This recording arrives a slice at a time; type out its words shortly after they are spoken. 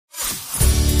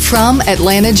From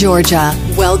Atlanta, Georgia,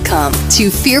 welcome to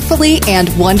Fearfully and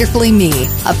Wonderfully Me,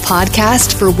 a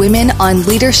podcast for women on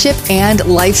leadership and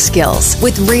life skills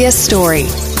with Rhea Story.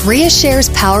 Rhea shares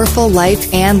powerful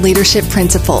life and leadership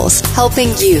principles, helping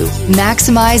you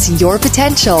maximize your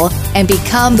potential and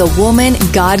become the woman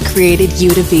God created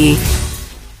you to be.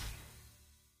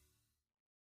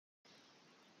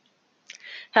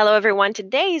 Hello, everyone.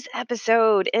 Today's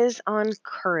episode is on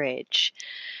courage.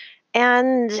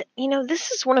 And,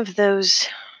 this is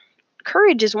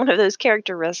courage is one of those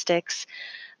characteristics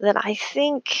that I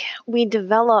think we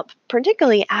develop,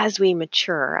 particularly as we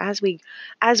mature, as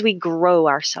we grow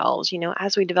ourselves,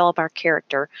 as we develop our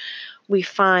character, we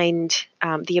find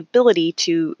the ability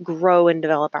to grow and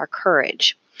develop our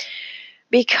courage.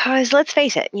 Because let's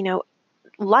face it,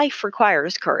 life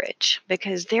requires courage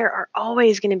because there are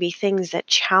always going to be things that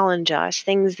challenge us,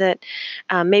 things that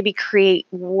maybe create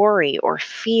worry or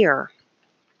fear.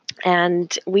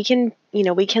 And we can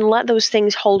let those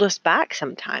things hold us back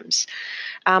sometimes.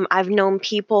 I've known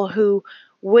people who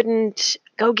wouldn't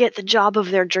go get the job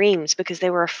of their dreams because they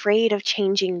were afraid of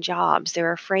changing jobs. They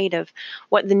were afraid of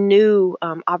what the new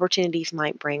opportunities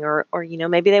might bring, or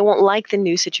maybe they won't like the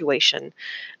new situation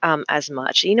as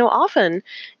much. Often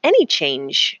any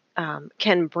change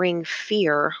can bring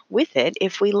fear with it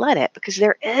if we let it, because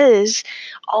there is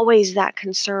always that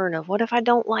concern of, what if I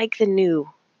don't like the new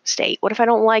state? What if I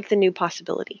don't like the new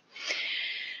possibility?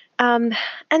 And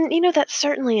that's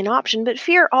certainly an option, but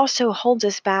fear also holds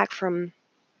us back from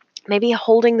maybe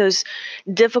holding those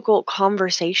difficult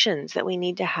conversations that we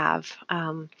need to have.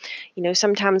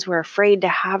 Sometimes we're afraid to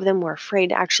have them. We're afraid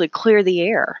to actually clear the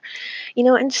air.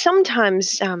 And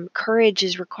sometimes courage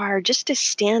is required just to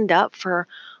stand up for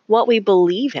what we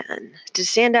believe in, to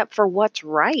stand up for what's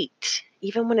right,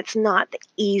 even when it's not the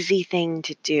easy thing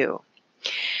to do.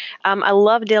 I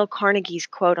love Dale Carnegie's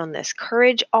quote on this.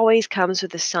 Courage always comes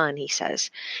with the sun, he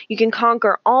says. You can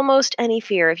conquer almost any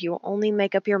fear if you will only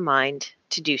make up your mind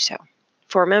to do so.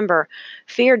 For remember,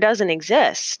 fear doesn't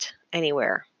exist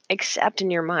anywhere except in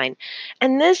your mind.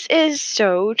 And this is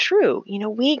so true.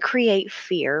 We create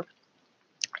fear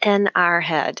in our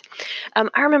head.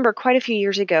 I remember quite a few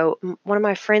years ago, one of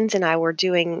my friends and I were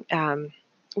doing an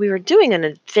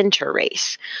adventure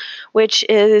race, which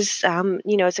is,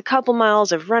 it's a couple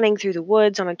miles of running through the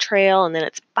woods on a trail, and then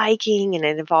it's biking, and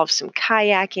it involves some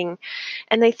kayaking,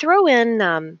 and they throw in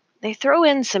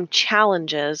some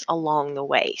challenges along the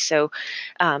way. So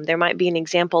there might be an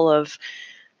example of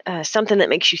something that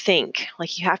makes you think,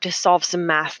 like you have to solve some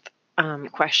math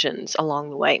questions along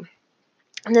the way.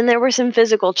 And then there were some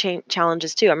physical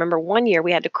challenges too. I remember one year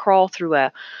we had to crawl through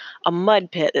a mud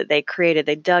pit that they created.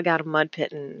 They dug out a mud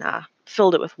pit and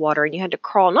filled it with water, and you had to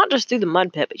crawl not just through the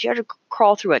mud pit, but you had to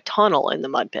crawl through a tunnel in the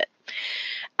mud pit.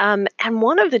 And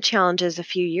one of the challenges a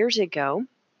few years ago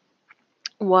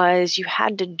was you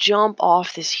had to jump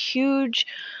off this huge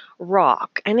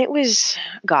rock, and it was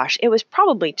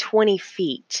probably 20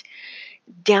 feet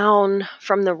down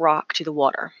from the rock to the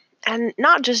water. And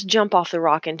not just jump off the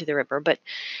rock into the river, but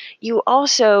you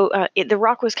also, the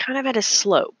rock was kind of at a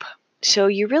slope. So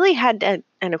you really had to,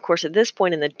 and of course at this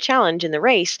point in the challenge, in the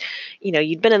race,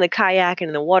 you'd been in the kayak and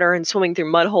in the water and swimming through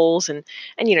mud holes, and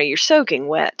you're soaking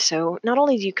wet. So not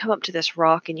only do you come up to this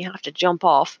rock and you have to jump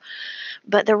off,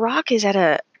 but the rock is at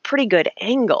a pretty good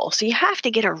angle. So you have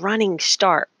to get a running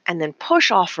start and then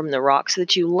push off from the rock so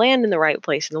that you land in the right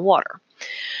place in the water.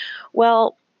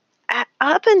 Well,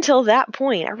 up until that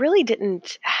point, I really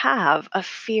didn't have a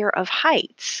fear of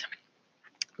heights.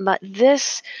 But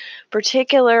this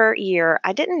particular year,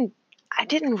 I didn't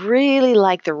really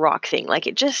like the rock thing. Like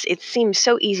it seemed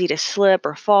so easy to slip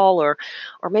or fall or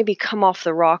maybe come off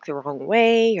the rock the wrong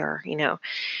way, or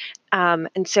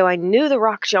and so I knew the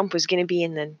rock jump was going to be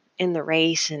in the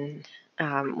race. And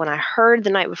when I heard the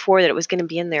night before that it was going to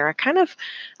be in there, I kind of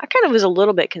was a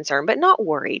little bit concerned, but not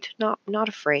worried, not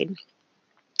afraid.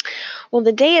 Well,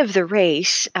 the day of the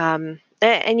race, and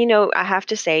I have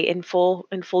to say, in full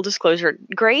disclosure,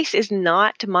 Grace is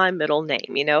not my middle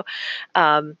name.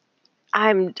 Um,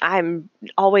 I'm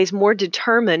always more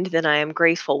determined than I am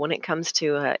graceful when it comes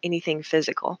to anything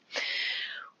physical.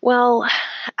 Well,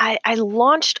 I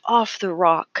launched off the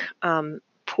rock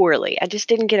poorly. I just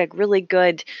didn't get a really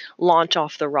good launch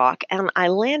off the rock, and I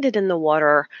landed in the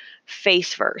water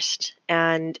face first.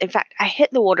 And in fact, I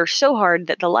hit the water so hard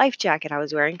that the life jacket I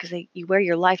was wearing, because you wear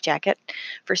your life jacket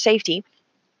for safety,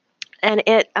 and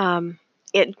it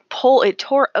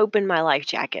tore open my life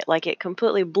jacket. Like, it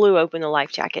completely blew open the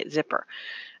life jacket zipper.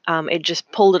 It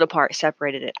just pulled it apart,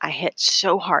 separated it. I hit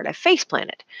so hard, I face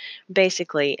planted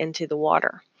basically into the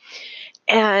water.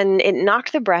 And it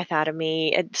knocked the breath out of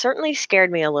me. It certainly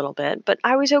scared me a little bit, but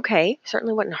I was okay.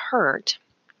 Certainly wasn't hurt.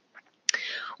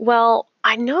 Well,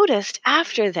 I noticed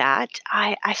after that,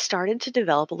 I started to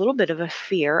develop a little bit of a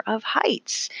fear of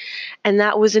heights. And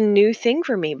that was a new thing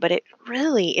for me. But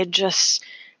it just,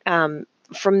 um,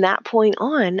 from that point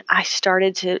on, I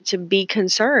started to be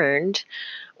concerned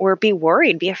or be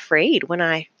worried, be afraid when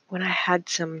I had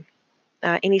some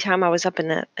anytime I was up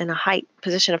in a height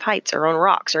position of heights or on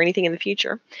rocks or anything in the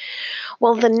future.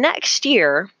 Well, the next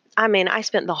year, I mean, I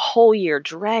spent the whole year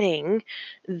dreading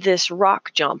this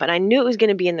rock jump, and I knew it was going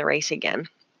to be in the race again.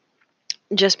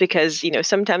 Just because,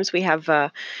 sometimes we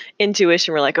have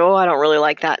intuition. We're like, oh, I don't really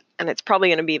like that. And it's probably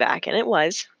going to be back. And it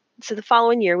was. So the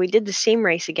following year, we did the same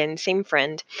race again, same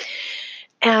friend.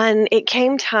 And it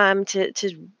came time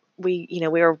we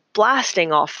were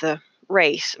blasting off the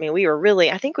race. I mean,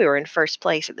 I think we were in first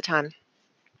place at the time.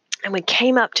 And we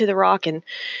came up to the rock, and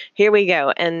here we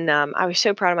go. And I was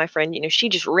so proud of my friend. She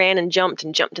just ran and jumped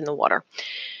in the water.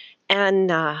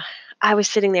 And I was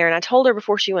sitting there, and I told her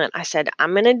before she went, I said,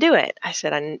 I'm going to do it. I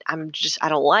said, I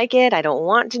don't like it. I don't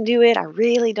want to do it. I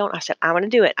really don't. I said, I'm going to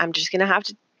do it. I'm just going to have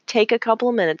to take a couple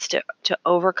of minutes to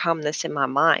overcome this in my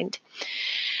mind.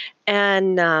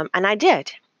 And I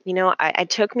did. I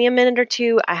took me a minute or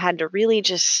two. I had to really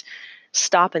just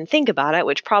stop and think about it,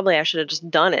 which probably I should have just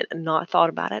done it and not thought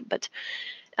about it. But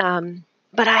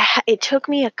it took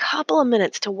me a couple of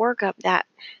minutes to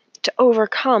to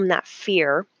overcome that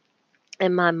fear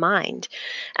in my mind.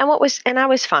 And I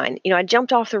was fine. I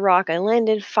jumped off the rock. I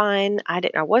landed fine.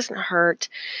 I wasn't hurt.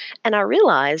 And I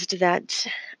realized that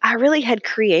I really had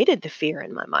created the fear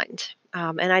in my mind.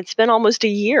 And I'd spent a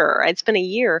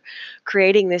year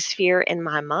creating this fear in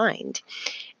my mind.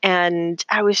 And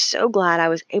I was so glad I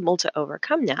was able to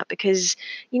overcome that because,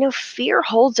 fear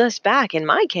holds us back. In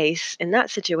my case, in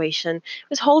that situation, it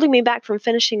was holding me back from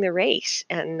finishing the race.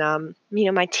 And,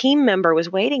 my team member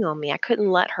was waiting on me. I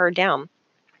couldn't let her down.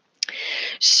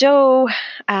 So,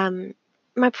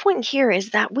 my point here is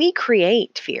that we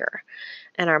create fear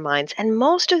in our minds. And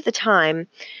most of the time,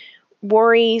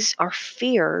 worries or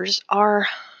fears are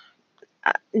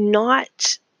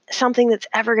not something that's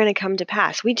ever going to come to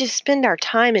pass. We just spend our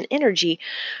time and energy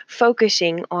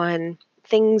focusing on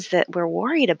things that we're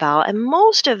worried about, and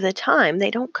most of the time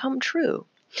they don't come true.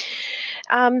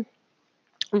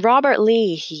 Robert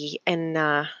Lee,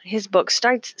 in his book,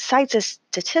 cites a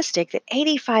statistic that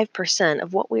 85%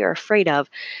 of what we are afraid of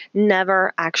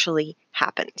never actually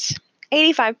happens.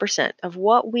 85% of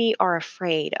what we are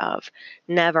afraid of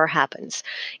never happens.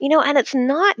 And it's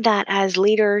not that as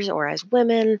leaders or as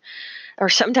women, or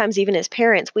sometimes even as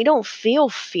parents, we don't feel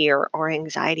fear or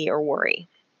anxiety or worry.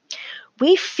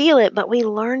 We feel it, but we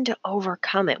learn to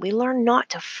overcome it. We learn not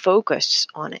to focus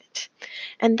on it.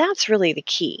 And that's really the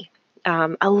key.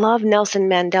 I love Nelson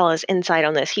Mandela's insight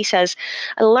on this. He says,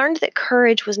 I learned that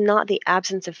courage was not the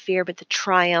absence of fear, but the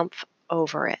triumph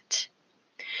over it.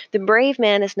 The brave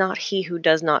man is not he who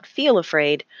does not feel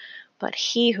afraid, but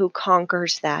he who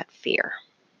conquers that fear.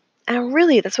 And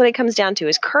really, that's what it comes down to,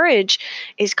 is courage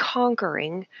is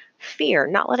conquering fear,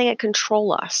 not letting it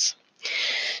control us.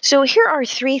 So here are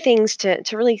three things to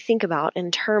really think about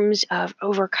in terms of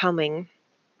overcoming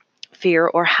fear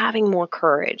or having more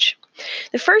courage.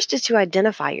 The first is to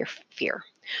identify your fear.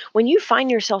 When you find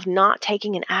yourself not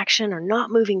taking an action or not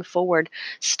moving forward,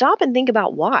 stop and think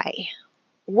about why.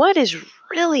 What is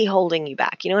really holding you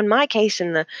back? In my case,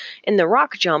 in the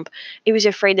rock jump, it was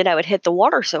afraid that I would hit the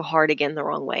water so hard again the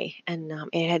wrong way, and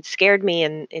it had scared me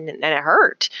and it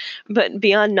hurt. But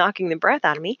beyond knocking the breath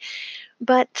out of me,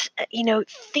 but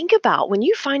think about when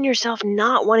you find yourself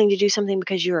not wanting to do something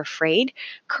because you're afraid.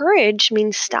 Courage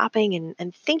means stopping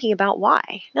and thinking about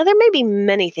why. Now, there may be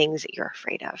many things that you're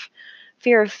afraid of: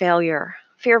 fear of failure,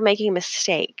 fear of making a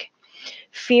mistake,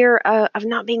 fear of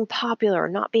not being popular or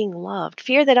not being loved,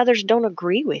 fear that others don't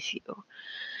agree with you.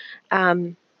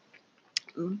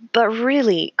 But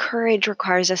really, courage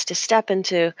requires us to step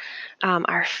into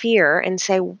our fear and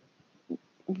say,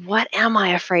 what am I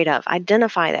afraid of?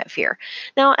 Identify that fear.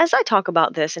 Now, as I talk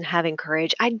about this and having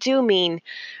courage, I do mean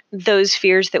those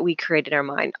fears that we create in our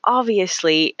mind.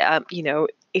 Obviously,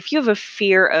 if you have a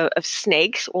fear of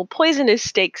snakes, well, poisonous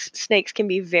snakes can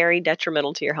be very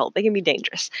detrimental to your health. They can be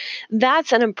dangerous.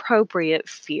 That's an appropriate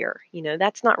fear.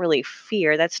 That's not really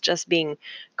fear. That's just being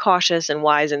cautious and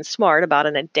wise and smart about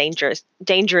a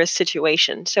dangerous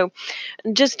situation. So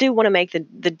just do want to make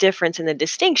the difference and the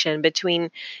distinction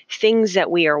between things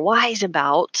that we are wise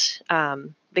about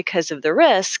because of the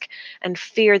risk and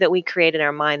fear that we create in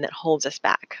our mind that holds us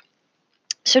back.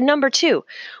 So number two,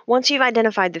 once you've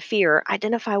identified the fear,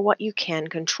 identify what you can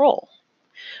control.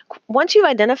 Once you've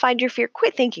identified your fear,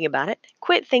 quit thinking about it.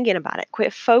 Quit thinking about it.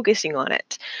 Quit focusing on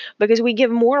it, because we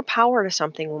give more power to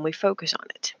something when we focus on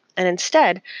it. And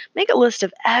instead, make a list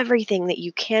of everything that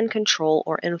you can control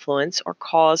or influence or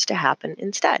cause to happen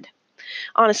instead.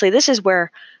 Honestly, this is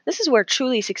where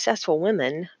truly successful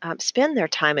women spend their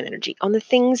time and energy, on the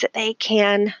things that they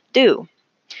can do.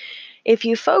 If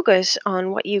you focus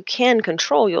on what you can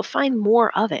control, you'll find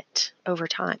more of it over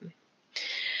time.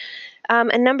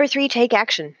 And number 3, take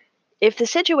action. If the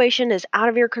situation is out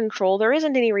of your control, there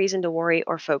isn't any reason to worry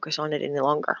or focus on it any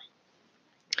longer.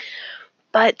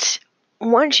 But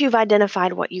once you've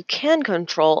identified what you can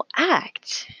control,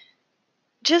 act.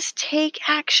 Just take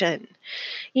action.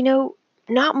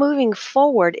 Not moving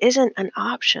forward isn't an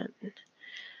option.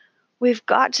 We've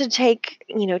got to take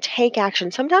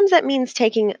action. Sometimes that means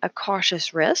taking a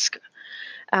cautious risk,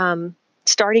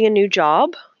 starting a new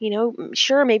job.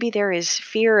 Sure, maybe there is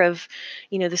fear of,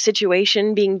 the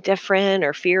situation being different,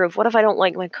 or fear of what if I don't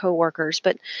like my coworkers,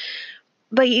 but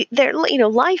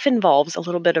life involves a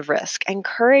little bit of risk, and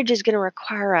courage is going to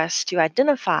require us to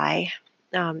identify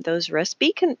those risks,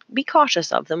 be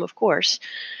cautious of them, of course.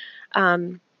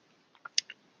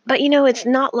 But it's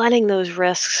not letting those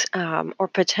risks or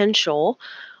potential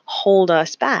hold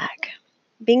us back.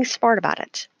 Being smart about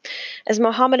it. As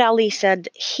Muhammad Ali said,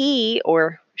 he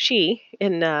or she,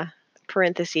 in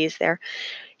parentheses there,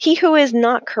 he who is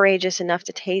not courageous enough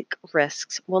to take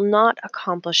risks will not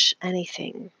accomplish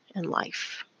anything in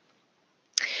life.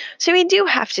 So we do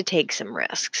have to take some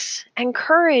risks. And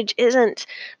courage isn't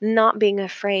not being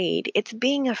afraid. It's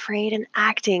being afraid and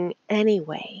acting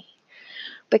anyway.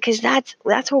 Because that's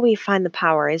where we find the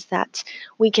power, is that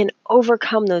we can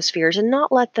overcome those fears and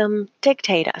not let them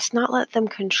dictate us, not let them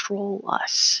control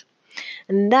us.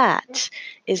 And that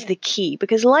is the key,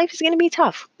 because life is going to be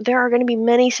tough. There are going to be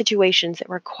many situations that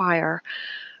require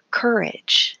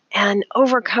courage, and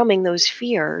overcoming those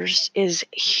fears is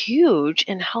huge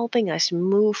in helping us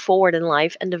move forward in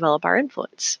life and develop our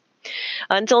influence.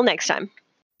 Until next time.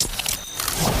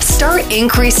 Start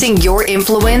increasing your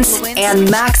influence and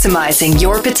maximizing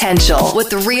your potential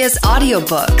with Ria's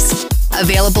audiobooks.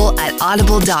 Available at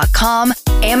audible.com,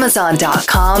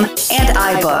 amazon.com, and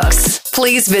iBooks.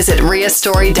 Please visit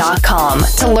riastory.com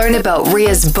to learn about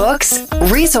Ria's books,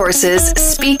 resources,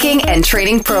 speaking, and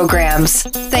training programs.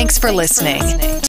 Thanks for listening.